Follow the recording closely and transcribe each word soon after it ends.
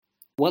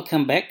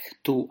Welcome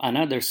back to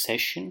another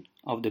session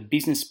of the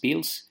Business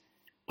Pills,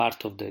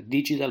 part of the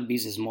Digital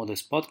Business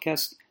Models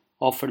podcast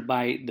offered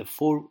by the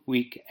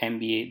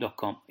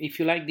 4weekmba.com. If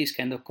you like this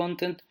kind of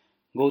content,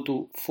 go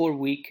to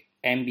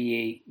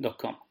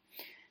 4weekmba.com.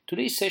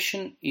 Today's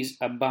session is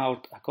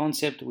about a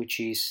concept which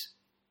is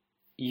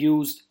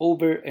used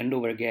over and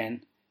over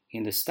again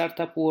in the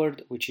startup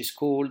world, which is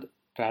called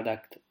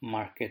product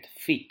market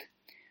fit.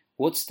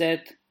 What's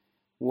that?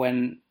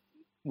 When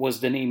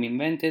was the name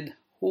invented?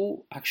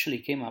 Who actually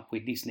came up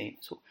with this name?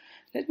 So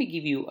let me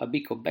give you a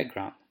bit of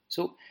background.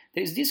 So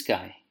there's this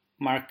guy,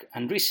 Marc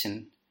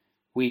Andreessen,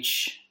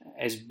 which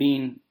has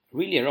been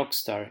really a rock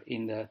star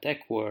in the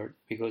tech world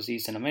because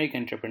he's an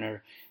American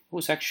entrepreneur. He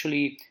was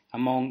actually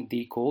among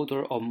the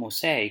co-author of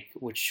Mosaic,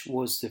 which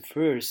was the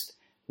first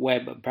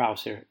web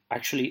browser.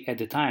 Actually, at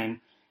the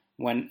time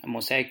when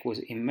Mosaic was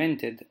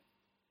invented,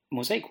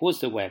 Mosaic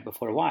was the web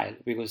for a while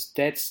because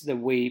that's the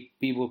way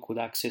people could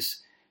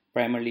access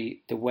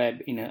primarily the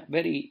web in a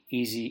very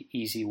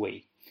easy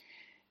way.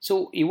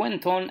 So he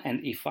went on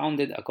and he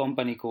founded a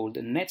company called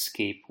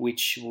Netscape,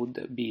 which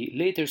would be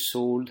later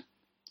sold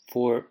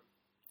for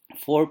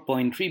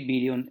 $4.3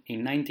 billion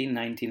in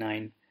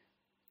 1999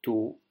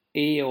 to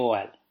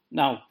AOL.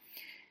 Now,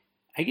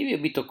 I give you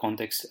a bit of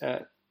context.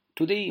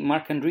 Today,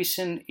 Marc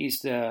Andreessen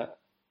is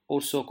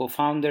also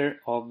co-founder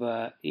of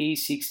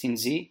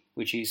A16Z,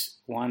 which is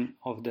one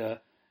of the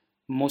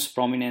most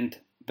prominent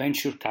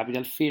venture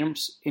capital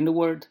firms in the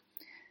world.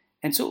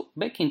 And so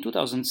back in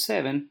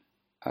 2007,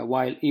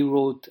 while he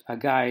wrote a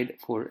guide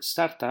for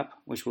startup,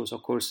 which was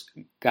of course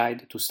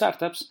guide to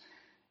startups,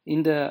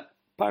 in the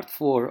part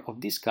 4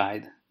 of this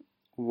guide,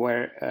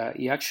 where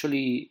he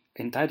actually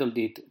entitled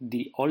it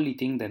 "The Only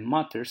Thing That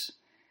Matters,"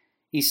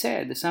 he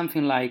said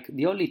something like,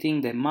 the only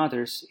thing that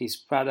matters is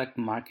product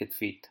market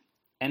fit.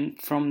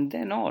 And from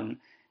then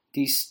on,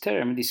 this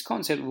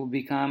concept will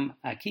become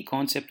a key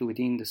concept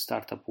within the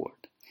startup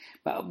world.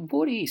 But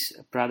what is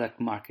product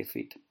market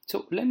fit?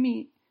 So let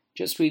me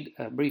just read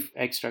a brief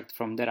extract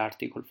from that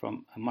article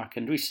from Marc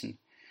Andreessen.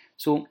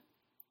 So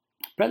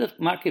product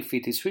market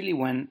fit is really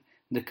when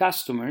the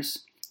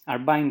customers are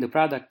buying the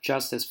product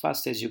just as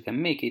fast as you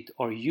can make it,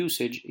 or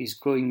usage is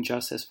growing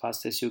just as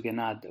fast as you can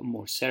add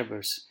more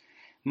servers.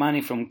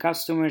 Money from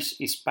customers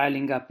is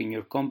piling up in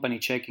your company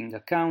checking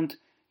account.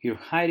 You're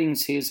hiring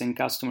sales and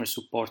customer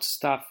support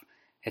staff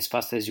as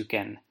fast as you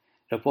can.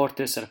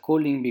 Reporters are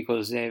calling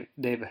because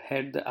they've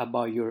heard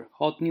about your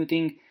hot new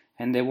thing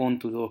and they want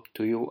to talk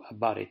to you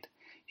about it.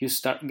 You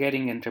start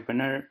getting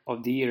Entrepreneur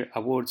of the Year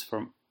awards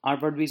from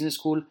Harvard Business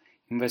School.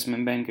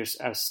 Investment bankers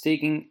are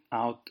staking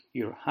out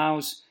your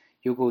house.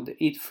 You could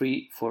eat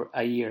free for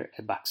a year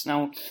at Bucks.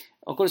 Now,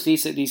 of course,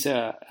 there's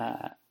the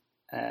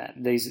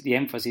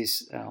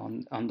emphasis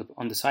on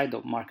the side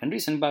of Marc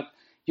Andreessen, but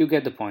you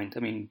get the point. I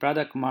mean,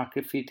 product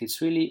market fit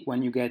is really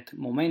when you get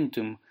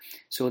momentum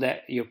so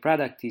that your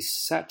product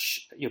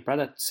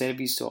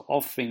service or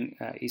offering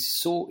is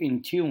so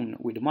in tune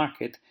with the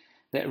market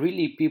that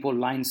really people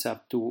lines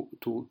up to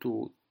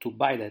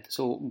buy that.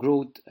 So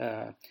growth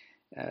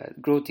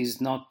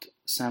is not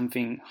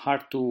something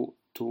hard to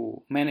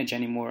manage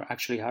anymore,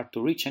 actually hard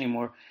to reach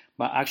anymore,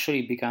 but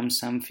actually becomes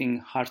something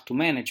hard to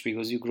manage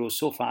because you grow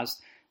so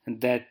fast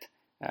that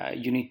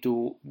you need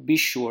to be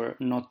sure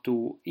not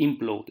to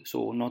implode,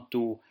 so not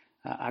to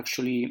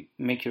actually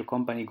make your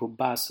company go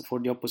bust for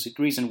the opposite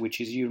reason, which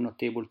is you're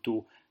not able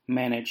to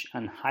manage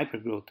and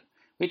hypergrowth,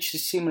 which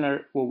is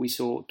similar what we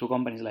saw to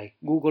companies like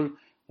Google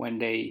when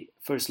they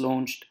first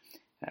launched.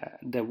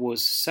 There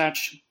was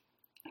such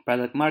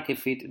product market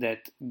fit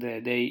that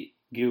they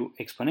grew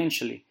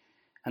exponentially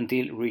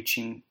until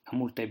reaching a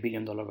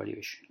multi-billion-dollar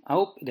valuation. I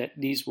hope that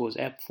this was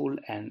helpful,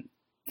 and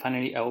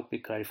finally I hope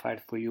it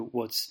clarified for you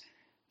what's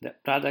the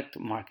product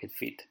market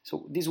fit.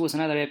 So this was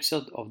another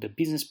episode of the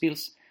Business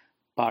Pills,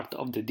 part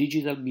of the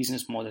Digital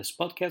Business Models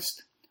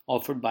podcast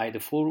offered by the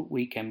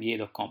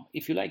 4weekmba.com.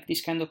 If you like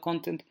this kind of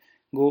content,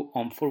 go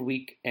on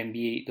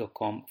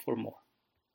 4weekmba.com for more.